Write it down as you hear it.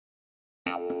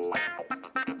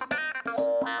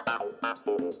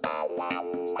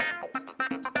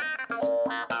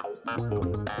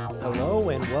Hello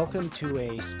and welcome to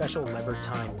a special Lever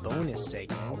Time bonus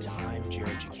segment. I'm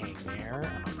Jared Jacang Mayer.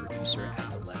 I'm a producer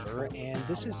at The Lever, and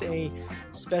this is a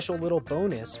special little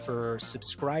bonus for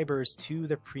subscribers to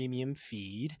the premium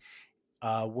feed,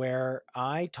 where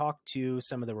I talk to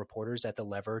some of the reporters at The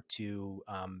Lever to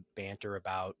banter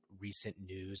about recent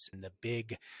news. And the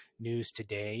big news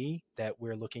today that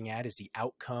we're looking at is the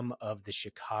outcome of the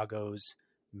Chicago's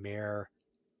mayor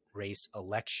race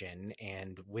election.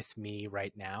 And with me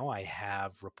right now, I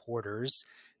have reporters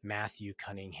Matthew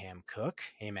Cunningham Cook.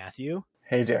 Hey, Matthew.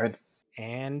 Hey, Jared.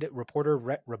 And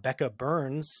reporter Rebecca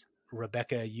Burns.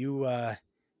 Rebecca, you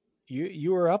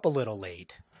were up a little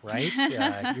late, right?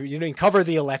 You didn't cover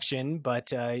the election,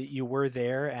 but you were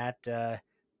there at the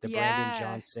Brandon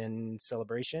Johnson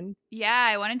celebration. Yeah,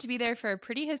 I wanted to be there for a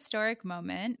pretty historic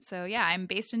moment. So yeah, I'm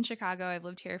based in Chicago. I've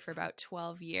lived here for about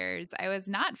 12 years. I was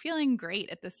not feeling great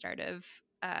at the start of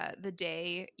the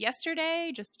day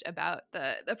yesterday, just about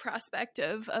the prospect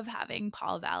of having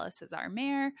Paul Vallas as our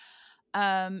mayor.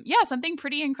 Yeah, something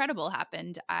pretty incredible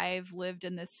happened. I've lived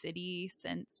in this city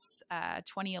since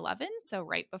 2011, so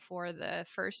right before the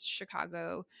first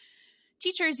Chicago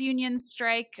teachers union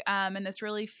strike, and this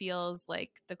really feels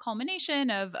like the culmination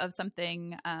of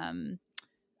something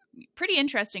pretty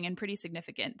interesting and pretty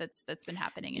significant that's been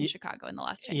happening in Chicago in the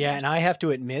last 10 years. Yeah, and I have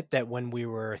to admit that when we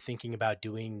were thinking about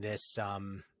doing this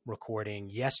recording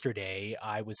yesterday,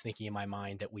 I was thinking in my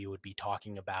mind that we would be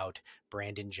talking about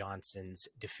Brandon Johnson's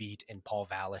defeat and Paul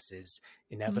Vallas's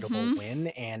inevitable win.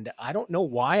 And I don't know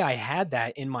why I had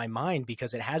that in my mind,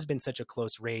 because it has been such a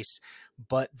close race,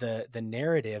 but the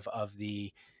narrative of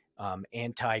the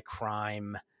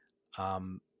anti-crime,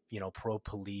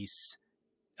 pro-police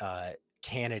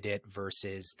candidate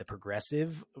versus the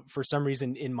progressive, for some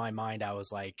reason in my mind, I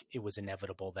was like, it was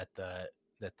inevitable that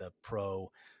the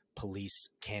pro police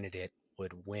candidate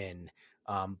would win.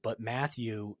 But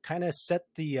Matthew kind of set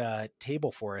the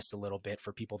table for us a little bit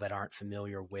for people that aren't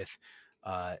familiar with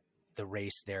the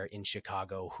race there in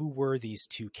Chicago. Who were these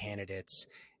two candidates?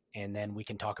 And then we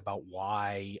can talk about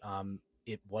why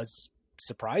it was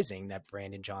surprising that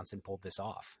Brandon Johnson pulled this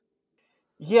off.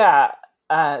 Yeah.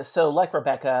 So like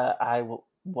Rebecca, I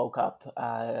woke up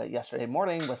yesterday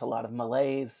morning with a lot of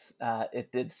malaise.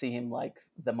 It did seem like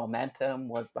the momentum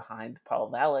was behind Paul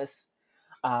Vallas,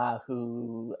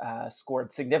 who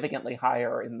scored significantly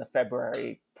higher in the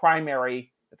February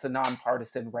primary. It's a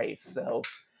nonpartisan race. So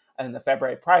in the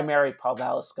February primary, Paul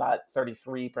Vallas got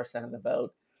 33% of the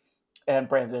vote, and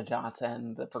Brandon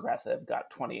Johnson, the progressive,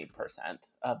 got 20%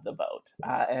 of the vote.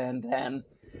 And then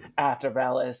after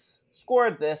Vallas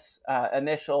scored this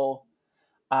initial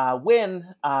win,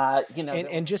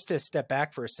 And just to step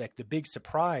back for a sec, the big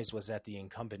surprise was that the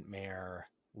incumbent mayor,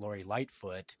 Lori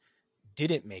Lightfoot,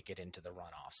 didn't make it into the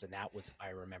runoffs. And that was, I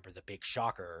remember, the big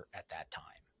shocker at that time.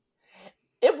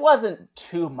 It wasn't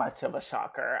too much of a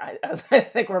shocker, as I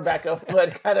think Rebecca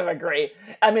would kind of agree.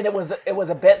 I mean, it was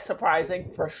a bit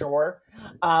surprising for sure,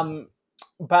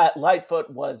 but Lightfoot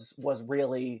was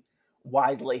really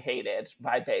widely hated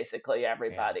by basically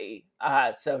everybody.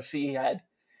 Yeah. So she had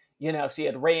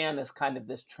ran as kind of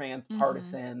this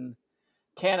transpartisan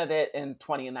candidate in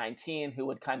 2019 who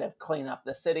would kind of clean up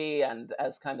the city and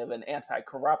as kind of an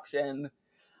anti-corruption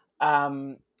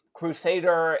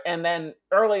crusader. And then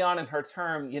early on in her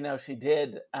term, she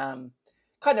did kind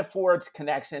of forge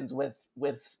connections with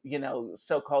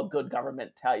so-called good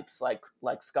government types like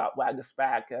Scott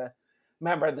Waguespack, a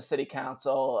member of the city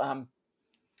council,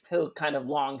 who kind of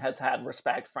long has had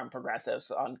respect from progressives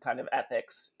on kind of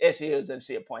ethics issues, and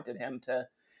she appointed him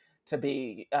to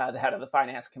be the head of the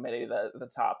finance committee, the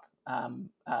top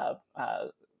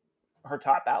her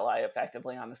top ally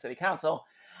effectively on the city council.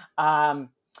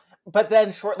 But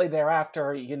then shortly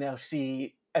thereafter,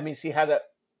 she had a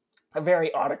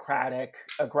very autocratic,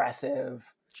 aggressive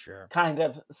kind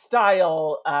of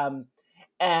style,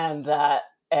 and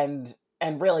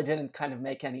really didn't kind of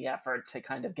make any effort to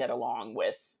kind of get along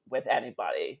with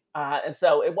anybody. And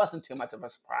so it wasn't too much of a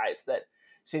surprise that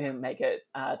she didn't make it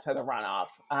to the runoff.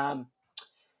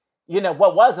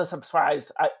 What was a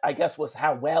surprise, I guess, was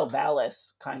how well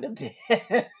Vallas kind of did,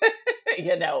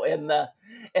 in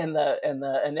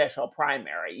the initial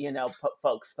primary.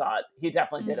 Folks thought he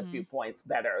definitely did a few points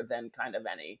better than kind of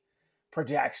any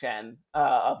projection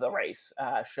of the race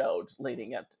showed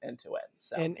leading into it.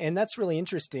 So. And that's really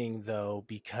interesting, though,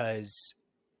 because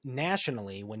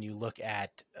nationally, when you look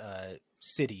at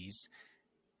cities,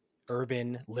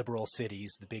 urban liberal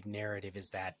cities, the big narrative is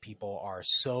that people are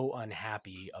so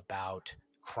unhappy about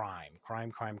crime,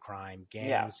 Yeah.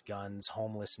 gangs, guns,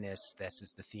 homelessness. This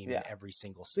is the theme in Yeah. every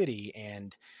single city.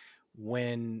 And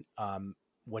when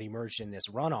what emerged in this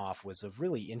runoff was a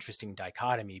really interesting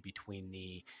dichotomy between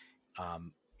the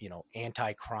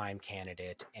anti-crime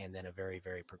candidate and then a very,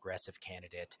 very progressive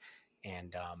candidate.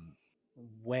 And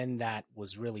when that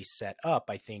was really set up,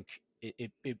 I think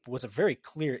it was a very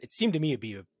clear, it seemed to me to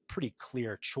be a pretty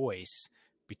clear choice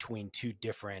between two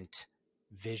different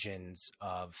visions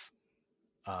of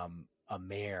a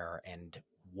mayor and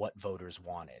what voters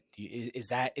wanted. Is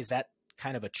that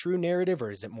kind of a true narrative,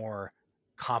 or is it more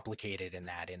complicated in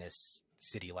that in a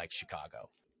city like Chicago?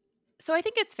 So I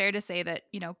think it's fair to say that,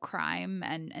 crime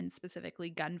and specifically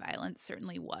gun violence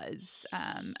certainly was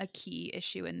a key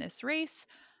issue in this race.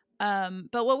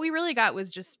 But what we really got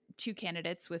was just two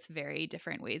candidates with very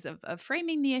different ways of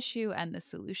framing the issue and the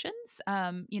solutions.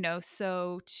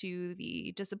 So to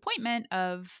the disappointment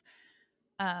of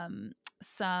um,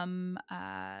 some,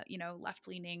 left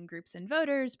leaning groups and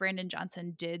voters, Brandon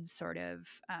Johnson did sort of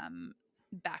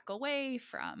back away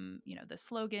from, the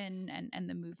slogan and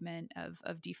the movement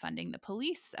of defunding the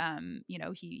police.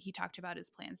 He talked about his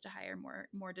plans to hire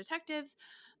more detectives.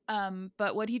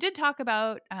 But what he did talk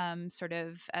about, sort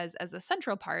of as a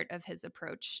central part of his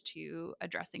approach to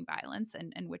addressing violence,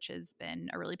 and which has been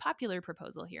a really popular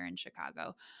proposal here in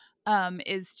Chicago,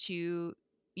 is to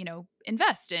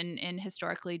invest in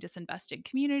historically disinvested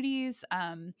communities.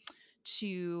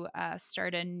 To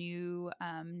start a new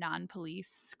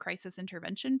non-police crisis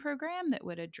intervention program that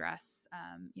would address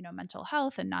mental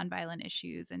health and nonviolent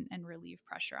issues and relieve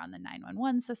pressure on the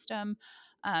 911 system.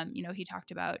 He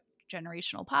talked about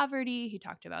generational poverty. He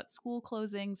talked about school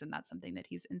closings, and that's something that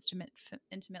he's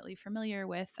intimately familiar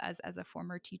with as a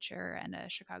former teacher and a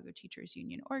Chicago Teachers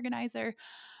Union organizer.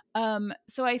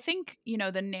 So I think,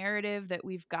 the narrative that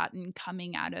we've gotten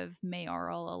coming out of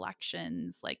mayoral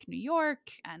elections like New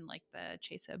York and like the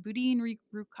Chesa Boudin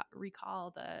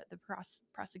recall, the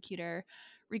prosecutor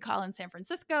recall in San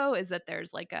Francisco, is that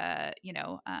there's like a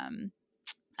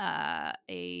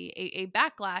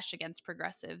backlash against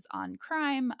progressives on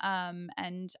crime.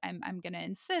 And I'm going to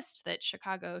insist that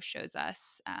Chicago shows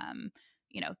us,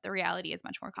 the reality is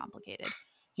much more complicated.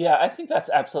 Yeah, I think that's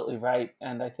absolutely right.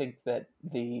 And I think that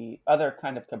the other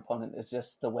kind of component is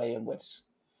just the way in which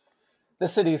the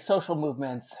city's social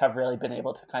movements have really been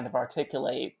able to kind of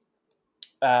articulate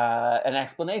an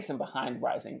explanation behind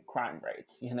rising crime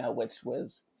rates, which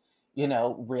was,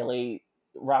 really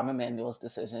Rahm Emanuel's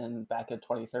decision back in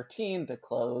 2013 to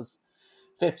close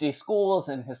 50 schools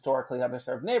in historically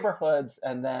underserved neighborhoods.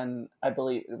 And then I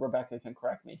believe, Rebecca can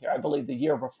correct me here, I believe the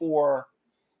year before,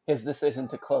 his decision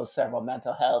to close several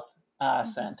mental health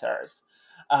centers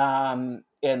in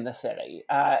the city.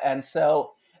 And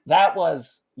so that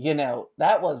was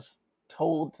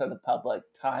told to the public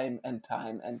time and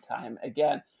time and time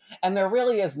again. And there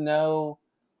really is no,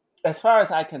 as far as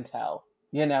I can tell,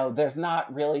 there's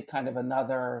not really kind of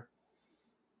another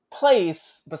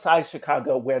place besides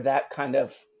Chicago where that kind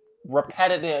of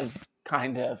repetitive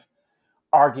kind of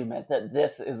argument that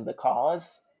this is the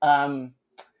cause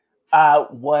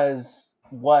was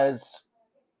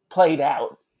played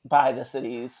out by the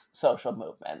city's social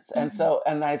movements. And Mm-hmm. so,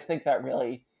 and I think that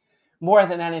really, more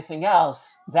than anything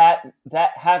else, that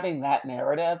having that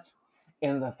narrative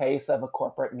in the face of a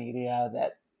corporate media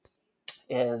that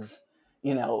is,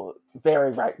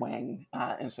 very right wing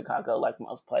in Chicago, like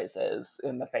most places,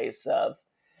 in the face of,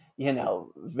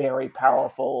 very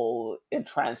powerful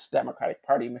entrenched Democratic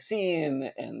Party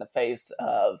machine, in the face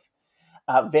of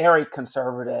very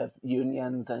conservative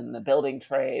unions and the building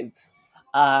trades.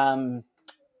 Um,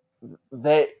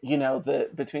 the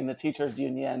between the teachers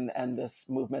union and this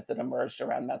movement that emerged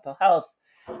around mental health,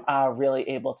 really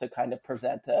able to kind of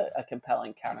present a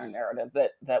compelling counter narrative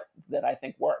that I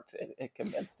think worked. It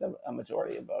convinced a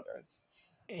majority of voters.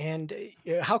 And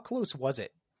how close was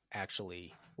it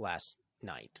actually last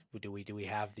night? Do we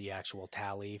have the actual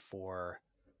tally for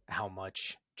how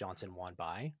much Johnson won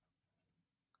by?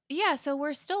 Yeah, so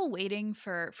we're still waiting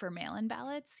for mail-in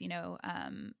ballots.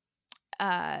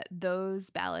 Those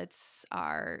ballots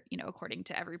are, according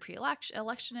to every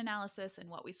pre-election analysis and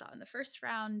what we saw in the first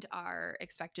round, are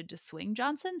expected to swing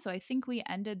Johnson. So I think we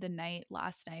ended the night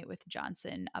last night with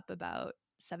Johnson up about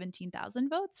 17,000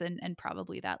 votes, and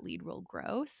probably that lead will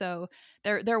grow. So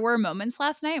there were moments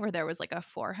last night where there was like a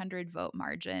 400 vote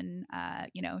margin.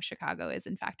 Chicago is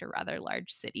in fact a rather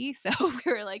large city, so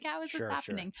we were like, how is this Sure.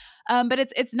 happening? But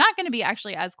it's not going to be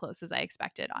actually as close as I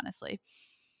expected, honestly.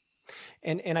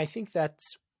 And I think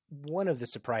that's one of the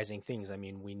surprising things. I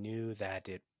mean, we knew that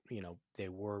they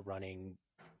were running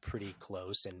pretty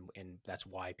close, and that's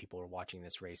why people are watching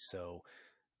this race so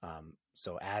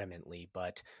so adamantly.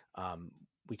 But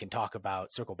we can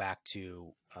circle back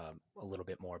to a little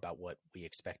bit more about what we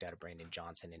expect out of Brandon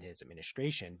Johnson and his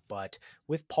administration. But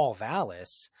with Paul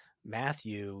Vallas,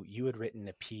 Matthew, you had written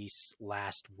a piece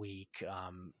last week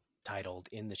titled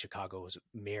 "In the Chicago's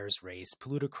Mayor's Race,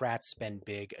 Plutocrats Spend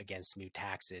Big Against New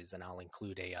Taxes," and I'll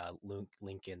include a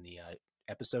link in the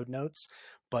episode notes.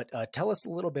 But tell us a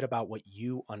little bit about what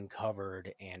you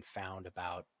uncovered and found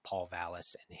about Paul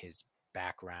Vallas and his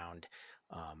background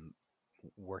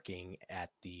working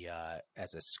at the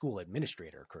as a school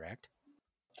administrator, correct?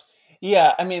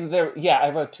 Yeah, I mean, I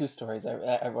wrote two stories.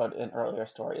 I wrote an earlier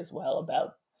story as well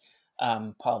about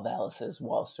Paul Vallas's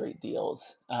Wall Street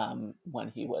deals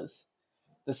when he was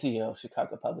the CEO of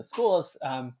Chicago Public Schools.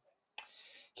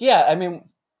 Yeah, I mean,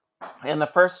 in the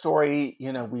first story,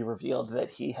 we revealed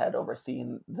that he had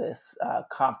overseen this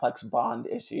complex bond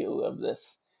issue of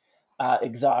this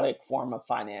exotic form of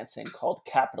financing called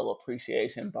capital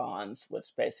appreciation bonds,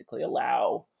 which basically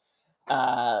allow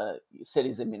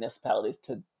cities and municipalities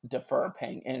to defer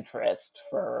paying interest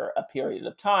for a period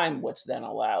of time, which then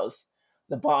allows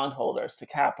the bondholders to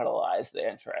capitalize the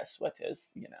interest, which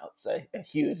is, it's a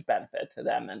huge benefit to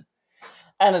them, and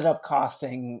ended up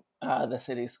costing the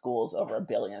city schools over $1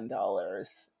 billion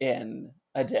in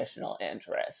additional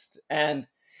interest. And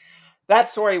that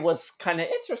story was kind of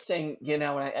interesting, and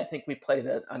I think we played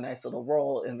a nice little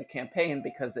role in the campaign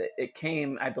because it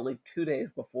came, I believe, 2 days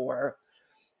before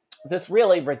this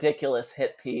really ridiculous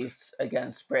hit piece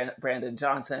against Brandon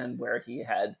Johnson, where he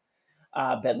had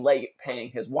been late paying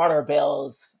his water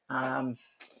bills.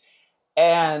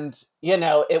 And the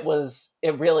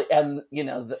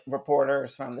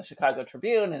reporters from the Chicago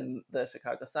Tribune and the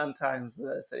Chicago Sun-Times,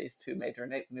 the city's two major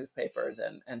newspapers,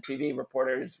 and TV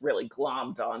reporters really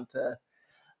glommed onto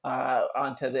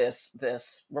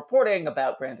this reporting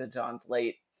about Brandon John's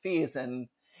late fees, and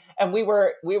we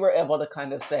were able to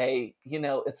kind of say,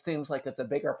 it seems like it's a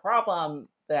bigger problem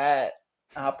that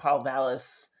Paul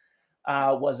Vallas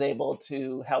was able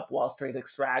to help Wall Street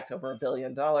extract over $1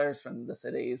 billion from the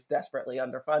city's desperately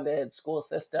underfunded school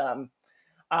system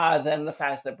than the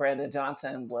fact that Brandon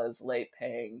Johnson was late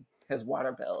paying his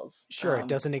water bills. Sure, it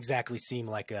doesn't exactly seem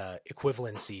like a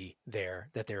equivalency there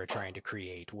that they were trying to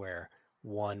create, where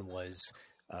one was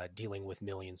dealing with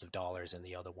millions of dollars and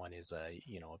the other one is a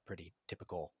pretty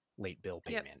typical late bill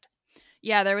Yep. payment.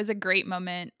 Yeah, there was a great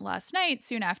moment last night,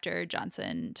 soon after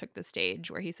Johnson took the stage,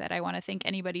 where he said, "I want to thank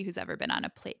anybody who's ever been on a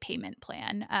payment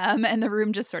plan." And the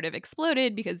room just sort of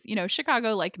exploded because,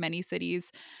 Chicago, like many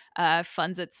cities,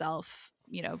 funds itself,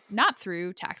 not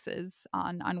through taxes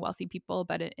on wealthy people,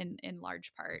 but in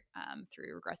large part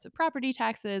through regressive property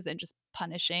taxes and just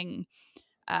punishing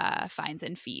fines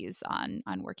and fees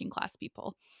on working class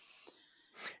people.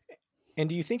 And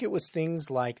do you think it was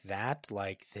things like that,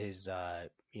 like his,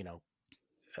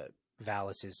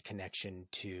 Vallas's connection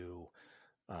to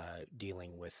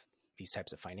dealing with these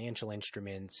types of financial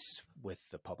instruments with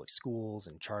the public schools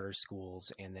and charter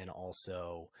schools, and then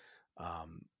also,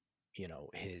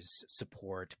 his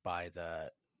support by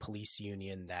the police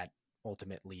union that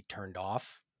ultimately turned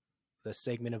off the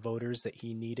segment of voters that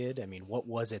he needed? I mean, what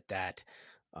was it that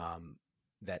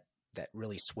that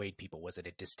really swayed people? Was it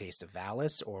a distaste of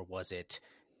Vallas, or was it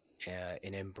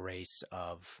an embrace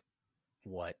of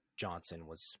what Johnson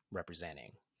was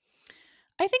representing?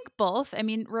 I think both. I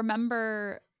mean,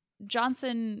 remember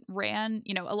Johnson ran,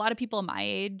 a lot of people my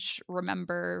age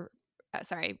remember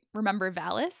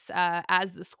Vallis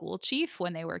as the school chief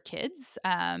when they were kids.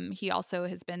 He also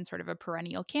has been sort of a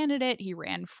perennial candidate. He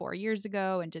ran 4 years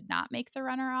ago and did not make the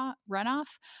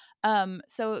runoff.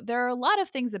 So there are a lot of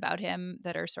things about him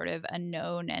that are sort of a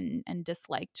known and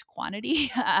disliked quantity.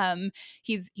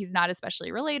 He's not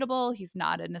especially relatable. He's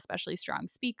not an especially strong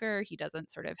speaker. He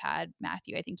doesn't sort of had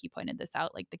Matthew. I think he pointed this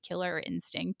out, like the killer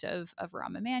instinct of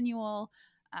Rahm Emanuel.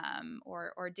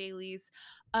 Or Daley's.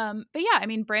 But yeah, I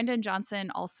mean, Brandon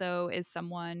Johnson also is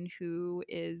someone who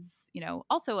is,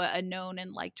 also a known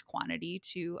and liked quantity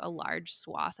to a large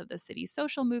swath of the city's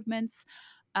social movements.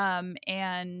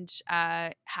 And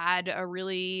had a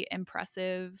really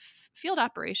impressive field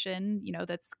operation,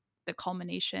 that's the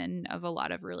culmination of a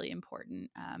lot of really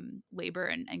important labor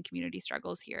and community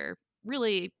struggles here.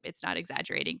 Really, it's not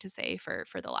exaggerating to say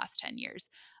for the last 10 years.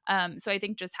 So I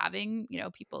think just having,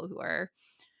 people who are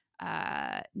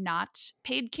not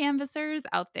paid canvassers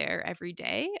out there every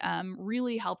day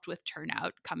really helped with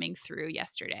turnout coming through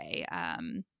yesterday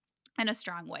in a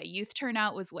strong way. Youth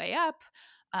turnout was way up.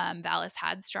 Vallis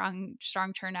had strong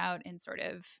turnout in sort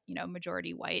of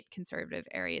majority white conservative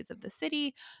areas of the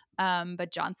city.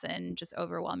 But Johnson just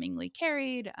overwhelmingly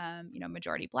carried,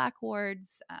 majority Black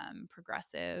wards,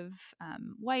 progressive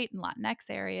white and Latinx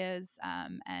areas,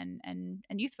 and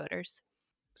youth voters.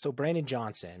 So Brandon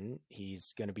Johnson,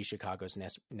 he's going to be Chicago's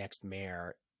next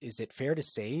mayor. Is it fair to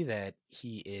say that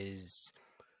he is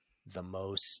the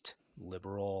most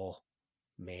liberal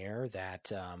mayor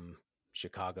that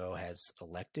Chicago has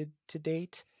elected to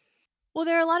date? Well,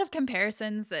 there are a lot of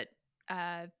comparisons that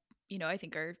I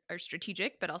think are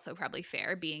strategic, but also probably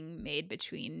fair, being made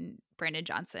between Brandon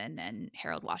Johnson and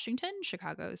Harold Washington,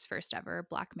 Chicago's first ever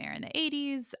Black mayor in the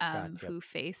 '80s, Yep. who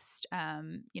faced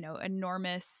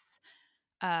enormous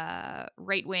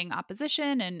right wing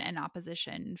opposition and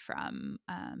opposition from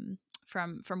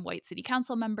white city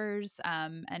council members,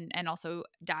 and also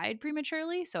died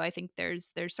prematurely. So I think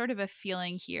there's sort of a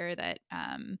feeling here that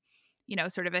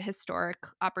sort of a historic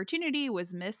opportunity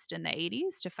was missed in the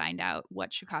 '80s to find out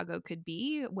what Chicago could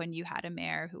be when you had a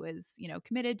mayor who was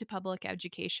committed to public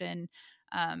education,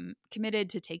 committed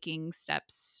to taking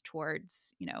steps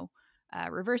towards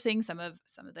reversing some of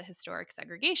the historic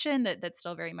segregation that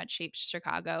still very much shapes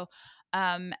Chicago.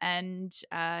 And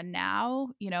now,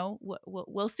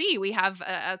 we'll see. We have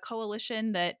a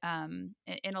coalition that,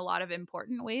 in a lot of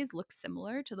important ways, looks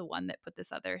similar to the one that put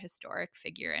this other historic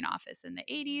figure in office in the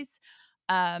 '80s.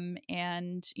 And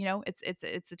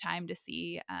it's a time to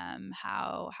see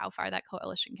how far that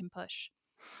coalition can push.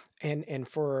 And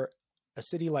for a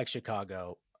city like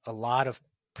Chicago, a lot of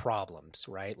problems,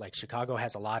 right? Like Chicago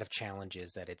has a lot of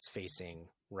challenges that it's facing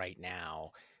right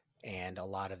now, and a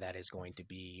lot of that is going to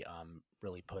be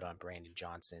really put on Brandon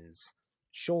Johnson's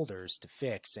shoulders to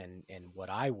fix. And what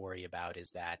I worry about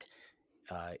is that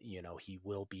he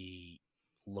will be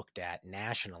looked at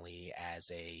nationally as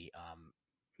a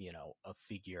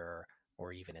figure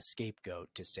or even a scapegoat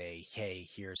to say, hey,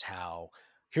 here's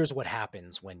what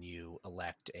happens when you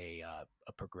elect a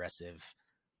progressive,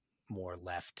 more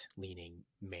left leaning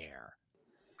mayor.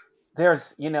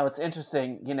 There's, it's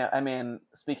interesting, I mean,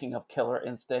 speaking of killer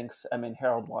instincts, I mean,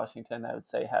 Harold Washington, I would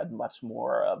say, had much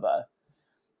more of a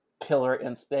killer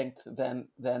instinct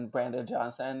than Brandon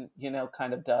Johnson,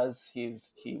 kind of does.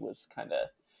 He was kind of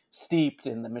steeped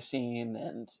in the machine,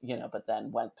 and but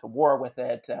then went to war with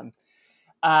it. Then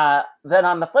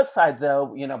on the flip side,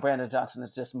 though, Brandon Johnson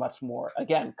is just much more,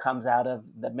 again, comes out of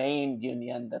the main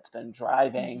union that's been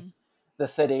driving Mm-hmm. the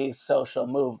city's social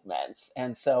movements.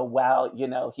 And so while,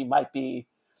 he might be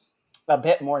a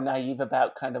bit more naive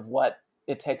about kind of what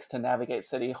it takes to navigate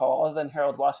City Hall than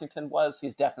Harold Washington was,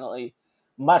 he's definitely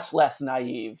much less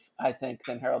naive, I think,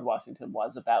 than Harold Washington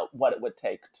was about what it would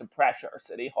take to pressure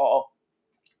City Hall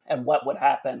and what would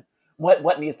happen,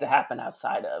 what needs to happen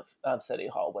outside of City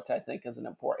Hall, which I think is an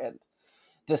important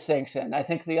distinction. I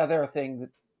think the other thing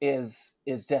is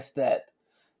just that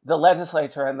the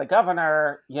legislature and the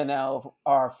governor,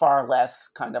 are far less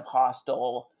kind of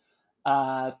hostile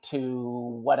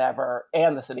to whatever,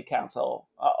 and the city council,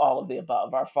 all of the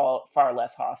above, are far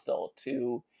less hostile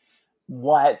to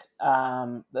what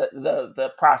the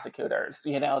prosecutors,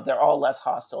 they're all less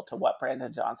hostile to what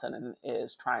Brandon Johnson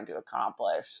is trying to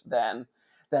accomplish than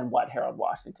what Harold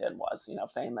Washington was.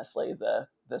 Famously,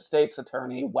 the state's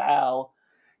attorney, while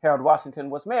Harold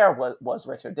Washington was mayor, was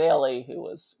Richard Daley, who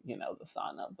was the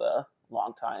son of the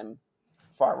longtime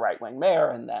far right wing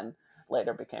mayor, and then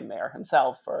later became mayor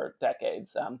himself for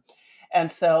decades.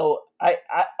 And so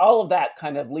all of that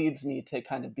kind of leads me to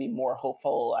kind of be more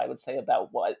hopeful, I would say, about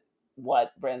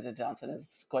what Brandon Johnson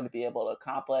is going to be able to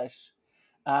accomplish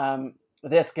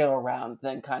this go around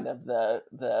than kind of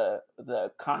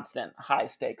the constant high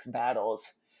stakes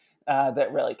battles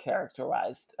that really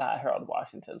characterized Harold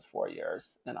Washington's 4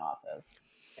 years in office.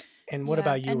 And what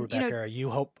about you, Rebecca?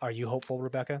 Are you hopeful,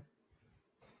 Rebecca?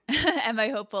 Am I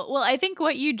hopeful? Well, I think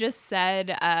what you just said,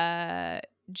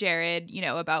 Jared,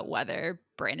 about whether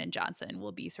Brandon Johnson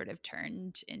will be sort of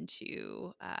turned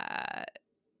into a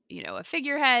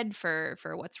figurehead for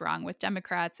what's wrong with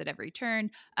Democrats at every turn.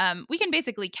 We can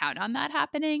basically count on that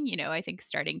happening. I think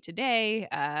starting today,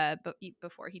 but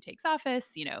before he takes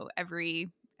office,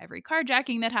 every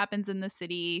carjacking that happens in the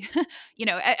city,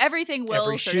 everything will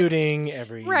every shooting,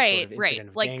 every sort of incident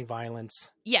of gang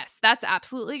violence. Yes, that's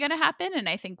absolutely going to happen. And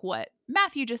I think what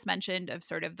Matthew just mentioned of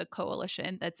sort of the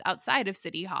coalition that's outside of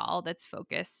City Hall that's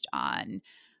focused on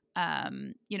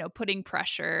putting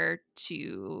pressure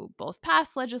to both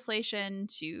pass legislation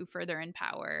to further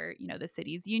empower, the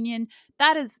city's unions,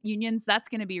 that's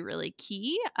going to be really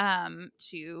key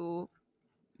to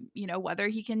whether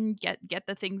he can get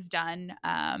the things done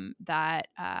that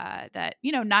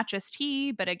not just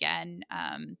he, but again,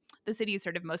 the city's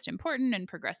sort of most important and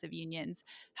progressive unions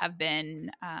have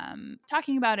been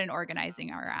talking about and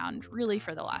organizing around really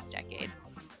for the last decade.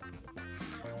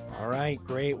 All right,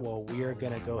 great. Well, we are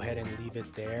going to go ahead and leave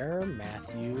it there.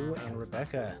 Matthew and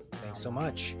Rebecca, thanks so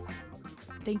much.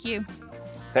 Thank you.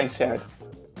 Thanks, Jared.